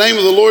thanks in the name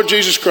of the Lord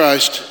Jesus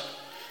Christ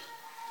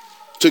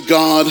to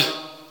God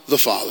the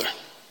Father.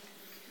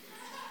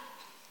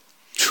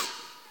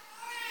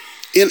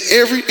 In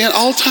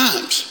all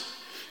times,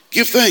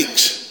 give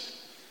thanks.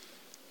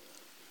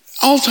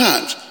 All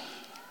times.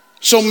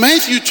 So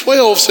Matthew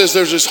 12 says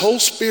there's this whole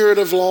spirit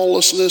of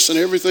lawlessness and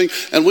everything,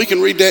 and we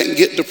can read that and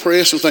get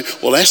depressed and think,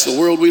 well, that's the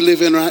world we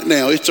live in right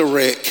now. It's a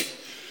wreck.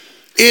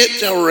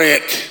 It's a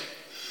wreck.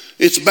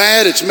 It's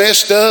bad, it's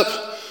messed up,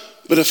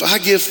 but if I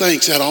give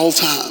thanks at all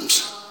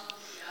times,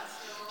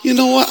 you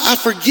know what? I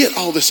forget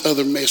all this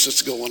other mess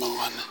that's going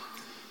on.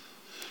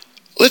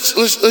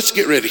 Let's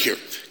get ready here.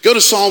 Go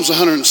to Psalms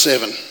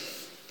 107,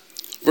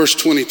 verse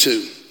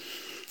 22.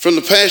 From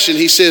the Passion,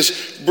 he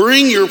says,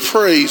 bring your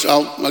praise.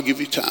 I'll give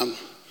you time.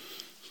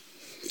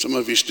 Some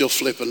of you are still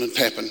flipping and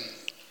tapping.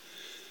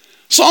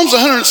 Psalms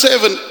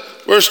 107,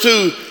 verse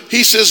 2,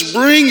 he says,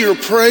 bring your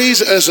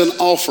praise as an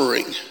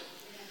offering.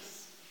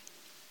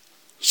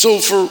 So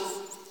for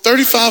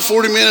 35,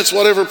 40 minutes,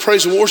 whatever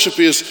praise and worship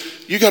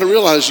is, you got to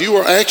realize you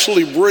are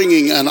actually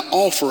bringing an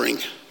offering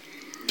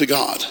to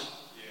God.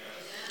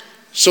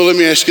 So let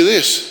me ask you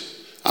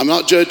this. I'm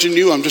not judging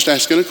you, I'm just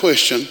asking a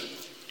question.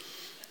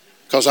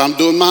 Because I'm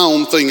doing my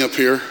own thing up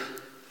here.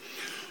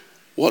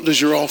 What does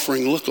your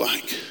offering look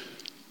like?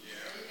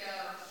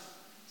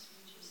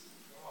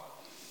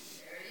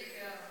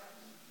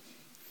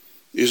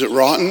 Is it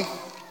rotten?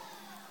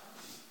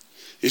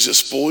 Is it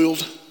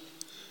spoiled?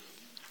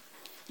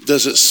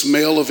 Does it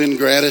smell of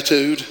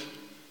ingratitude?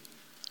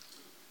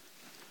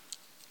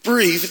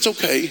 Breathe, it's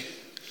okay.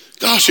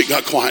 Gosh, it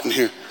got quiet in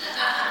here.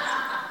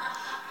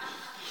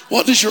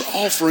 What does your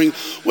offering?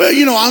 Well,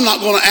 you know, I'm not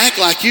going to act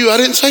like you. I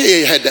didn't say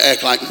you had to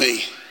act like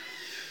me.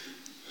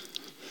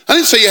 I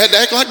didn't say you had to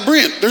act like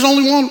Brent. There's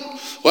only one.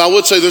 Well, I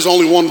would say there's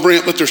only one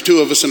Brent, but there's two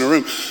of us in the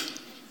room.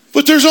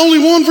 But there's only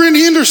one Brent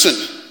Henderson.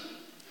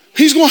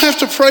 He's going to have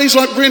to praise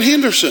like Brent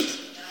Henderson.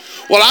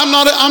 Well, I'm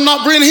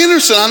not Brent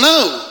Henderson, I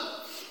know.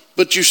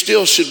 But you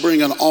still should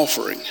bring an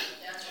offering.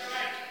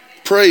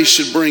 Praise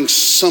should bring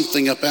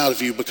something up out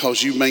of you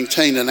because you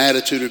maintain an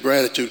attitude of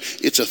gratitude.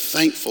 It's a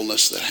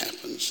thankfulness that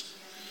happens.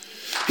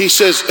 He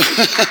says,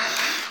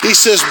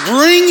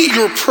 bring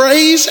your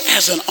praise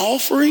as an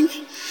offering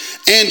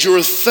and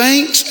your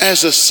thanks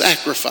as a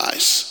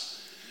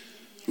sacrifice.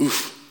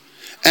 Oof.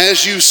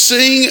 As you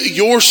sing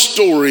your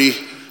story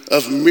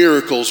of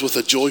miracles with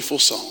a joyful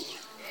song.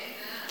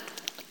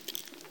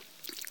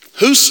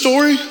 Whose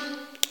story?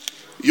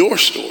 Your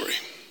story.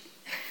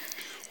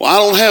 Well, I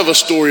don't have a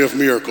story of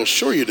miracles.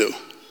 Sure you do.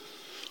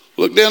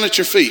 Look down at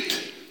your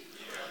feet.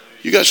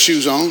 You got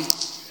shoes on.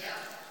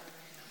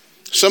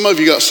 Some of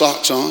you got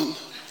socks on.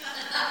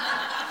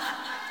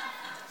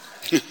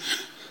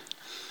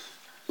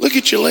 Look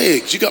at your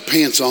legs. You got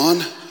pants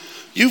on.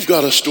 You've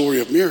got a story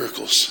of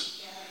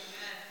miracles.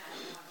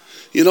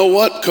 You know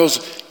what? Because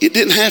it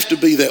didn't have to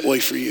be that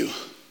way for you.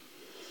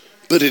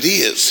 But it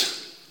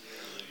is.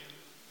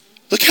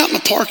 Look out in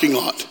the parking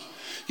lot.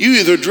 You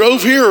either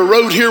drove here or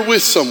rode here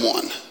with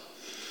someone.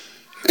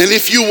 And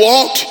if you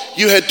walked,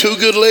 you had two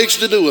good legs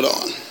to do it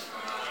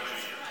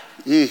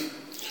on.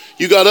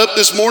 You got up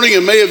this morning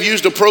and may have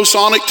used a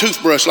ProSonic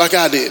toothbrush like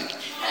I did.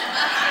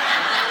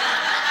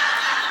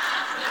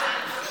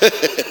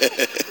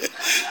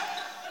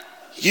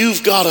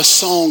 You've got a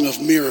song of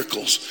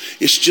miracles.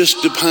 It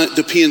just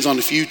depends on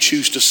if you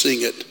choose to sing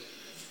it.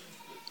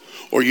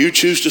 Or you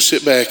choose to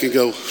sit back and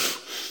go,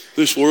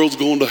 this world's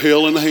going to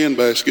hell in a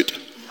handbasket.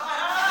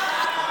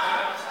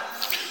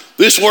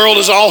 This world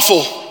is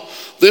awful.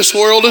 This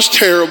world is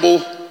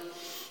terrible.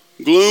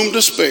 Gloom,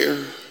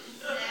 despair.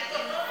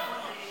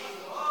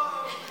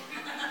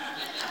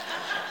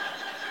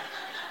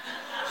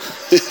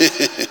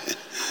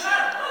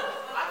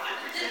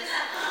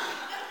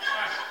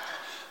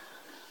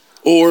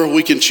 Or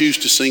we can choose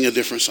to sing a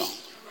different song.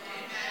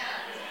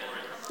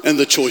 and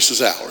the choice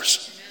is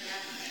ours.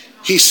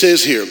 He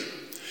says here,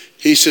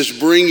 he says,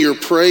 bring your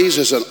praise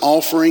as an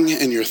offering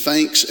and your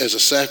thanks as a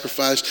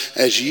sacrifice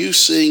as you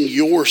sing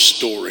your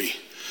story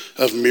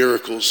of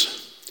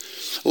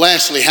miracles.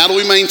 Lastly, how do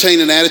we maintain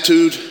an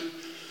attitude,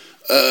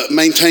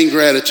 maintain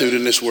gratitude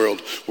in this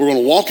world? We're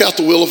going to walk out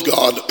the will of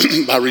God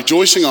by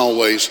rejoicing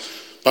always,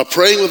 by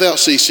praying without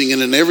ceasing,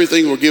 and in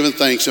everything we're giving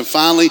thanks. And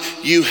finally,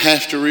 you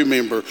have to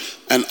remember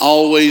and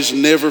always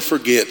never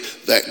forget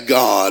that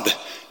God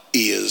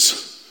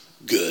is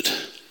good.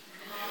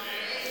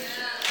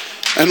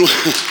 And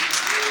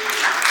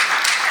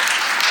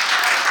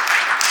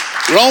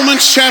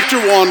Romans chapter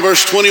 1,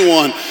 verse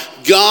 21.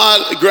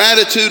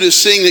 Gratitude is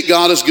seeing that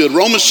God is good.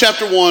 Romans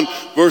chapter 1,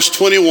 verse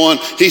 21,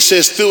 he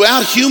says,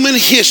 throughout human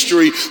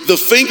history, the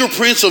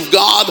fingerprints of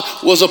God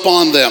was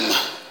upon them.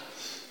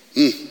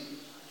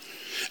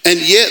 And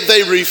yet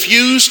they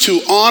refused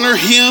to honor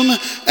him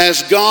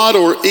as God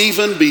or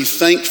even be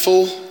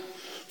thankful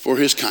for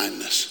his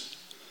kindness.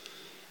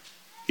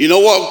 You know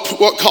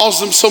what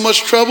caused them so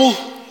much trouble?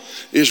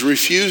 Is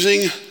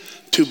refusing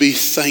to be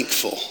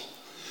thankful.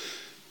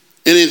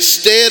 And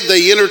instead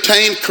they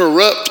entertained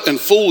corrupt and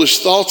foolish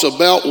thoughts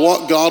about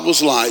what God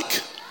was like.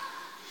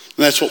 And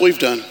that's what we've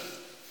done.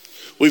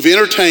 We've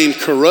entertained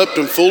corrupt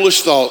and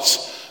foolish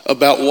thoughts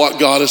about what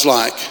God is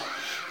like.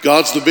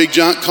 God's the big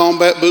giant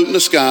combat boot in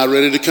the sky,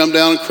 ready to come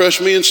down and crush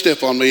me and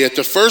step on me at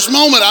the first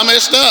moment I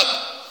messed up.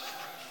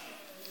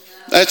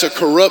 That's a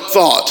corrupt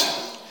thought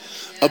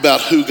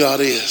about who God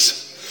is.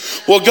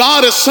 Well,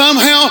 God is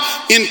somehow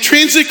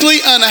intrinsically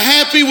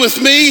unhappy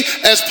with me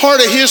as part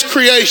of his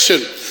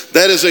creation.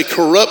 That is a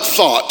corrupt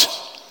thought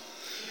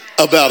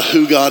about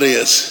who God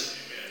is.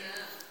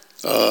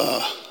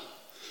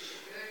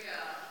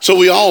 So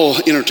we all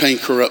entertain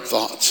corrupt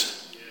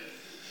thoughts.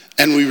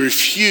 And we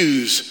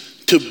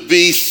refuse to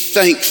be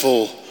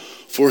thankful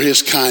for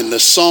his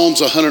kindness.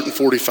 Psalms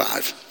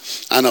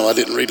 145. I know I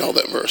didn't read all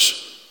that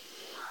verse.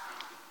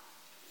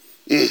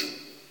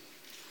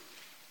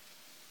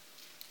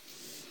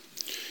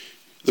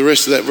 The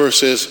rest of that verse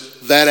says,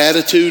 that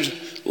attitude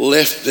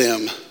left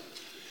them.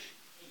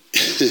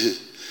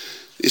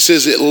 It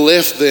says it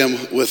left them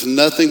with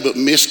nothing but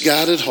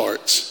misguided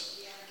hearts,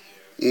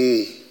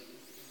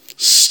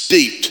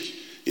 steeped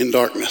in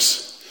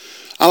darkness.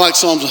 I like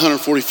Psalms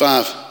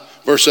 145,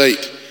 verse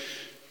 8.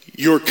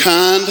 You're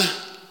kind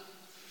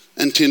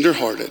and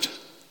tenderhearted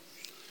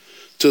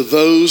to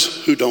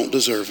those who don't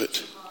deserve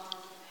it.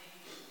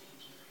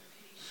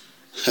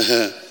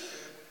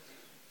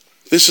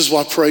 This is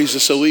why praise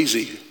is so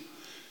easy.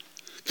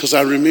 Because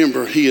I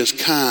remember he is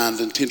kind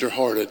and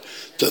tenderhearted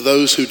to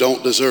those who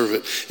don't deserve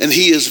it. And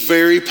he is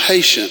very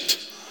patient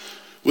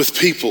with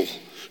people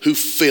who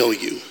fail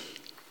you.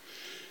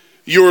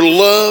 Your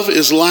love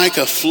is like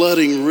a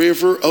flooding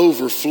river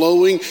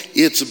overflowing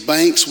its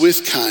banks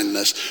with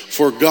kindness.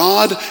 For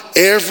God,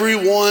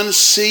 everyone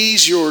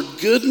sees your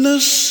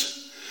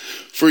goodness,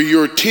 for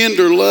your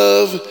tender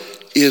love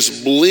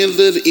is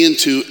blended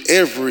into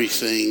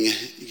everything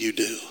you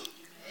do.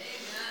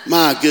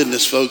 My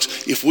goodness,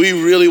 folks, if we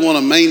really want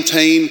to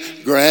maintain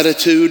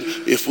gratitude,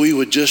 if we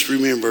would just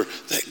remember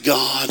that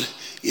God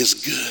is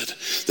good,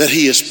 that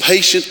he is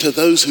patient to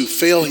those who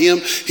fail him.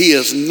 He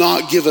has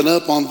not given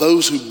up on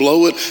those who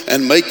blow it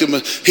and make them.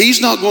 He's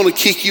not going to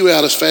kick you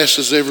out as fast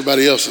as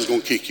everybody else is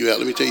going to kick you out.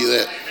 Let me tell you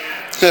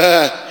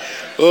that.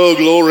 Oh,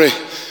 glory.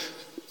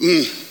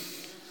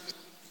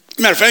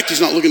 Matter of fact,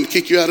 he's not looking to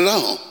kick you out at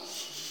all.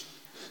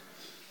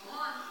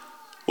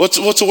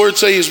 What's the word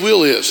say his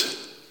will is?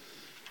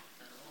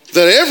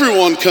 That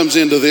everyone comes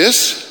into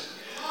this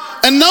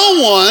and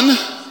no one,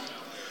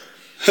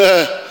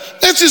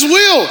 that's his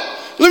will.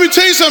 Let me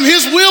tell you something,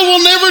 his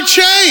will never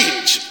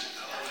change.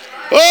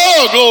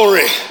 Oh,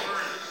 glory.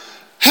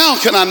 How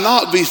can I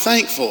not be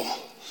thankful?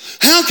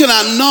 How can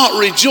I not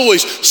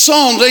rejoice?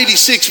 Psalms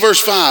 86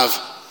 verse 5.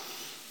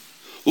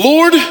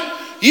 Lord,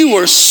 you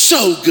are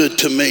so good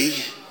to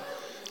me.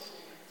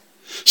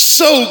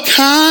 So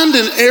kind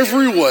in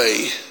every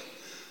way.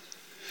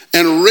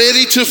 And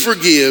ready to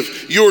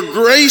forgive. Your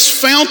grace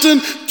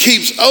fountain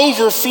keeps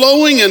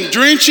overflowing and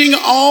drenching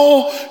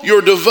all your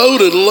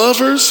devoted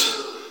lovers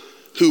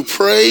who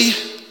pray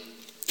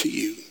to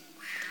you.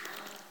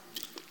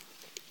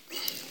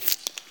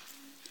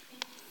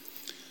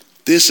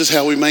 This is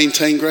how we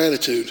maintain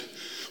gratitude.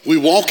 We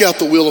walk out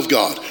the will of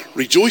God.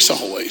 Rejoice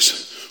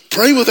always.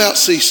 Pray without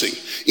ceasing.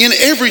 In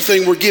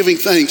everything we're giving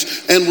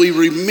thanks, and we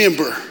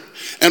remember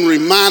and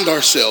remind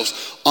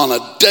ourselves on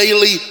a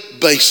daily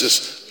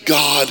basis,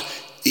 God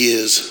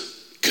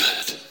is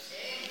good.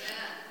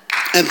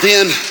 And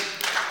then,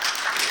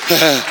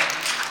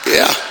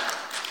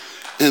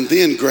 and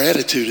then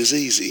gratitude is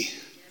easy.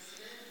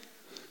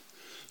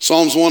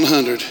 Psalms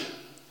 100.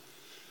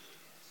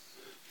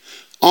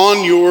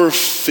 On your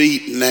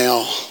feet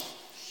now,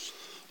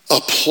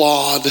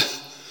 applaud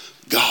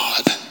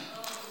God.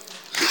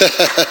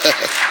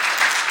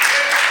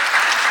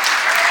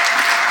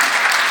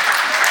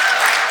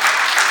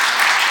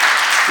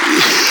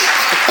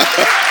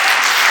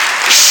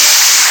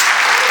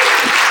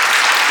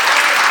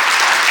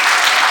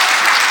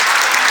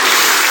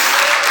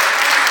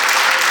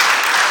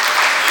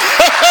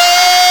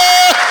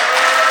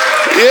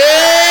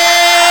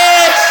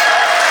 Yes.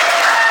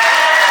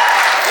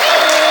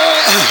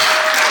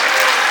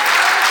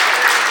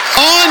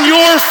 On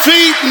your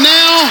feet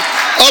now,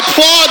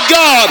 applaud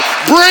God.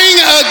 Bring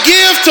a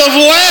gift of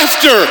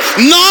laughter,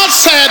 not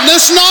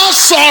sadness, not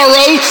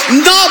sorrow,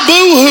 not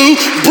boo-hoo.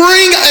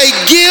 Bring a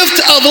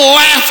gift of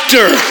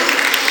laughter.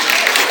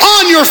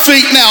 On your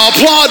feet now,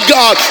 applaud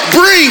God.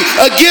 Bring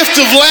a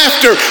gift of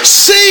laughter.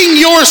 Sing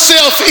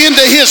yourself into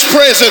His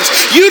presence.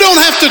 You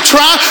don't have to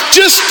try.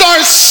 Just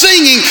start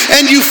singing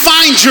and you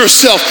find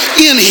yourself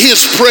in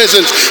His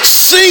presence.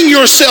 Sing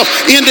yourself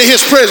into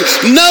His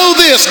presence. Know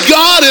this,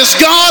 God is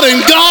God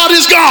and God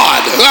is God.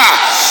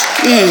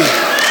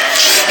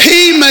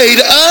 He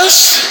made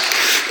us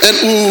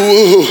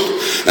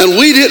and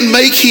we didn't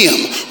make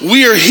Him.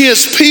 We are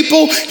His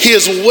people,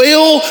 His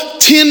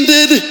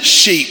well-tended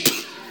sheep.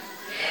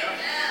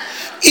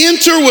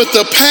 Enter with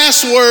the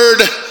password,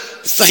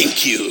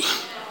 thank you.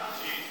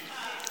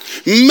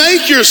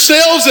 Make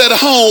yourselves at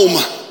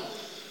home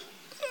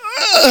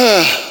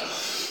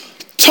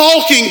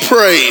talking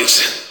praise.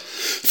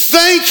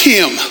 Thank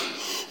Him.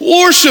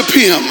 Worship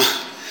Him.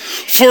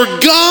 For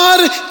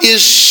God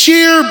is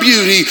sheer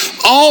beauty,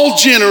 all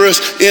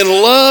generous, in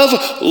love,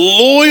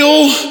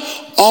 loyal,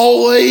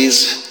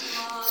 always,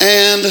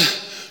 and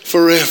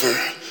forever.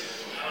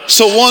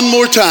 So one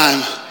more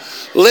time.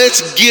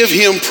 Let's give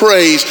Him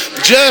praise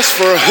just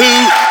for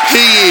who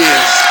He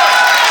is.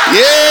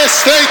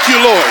 Yes, thank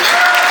you, Lord.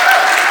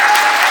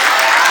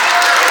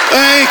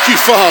 Thank you,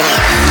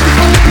 Father.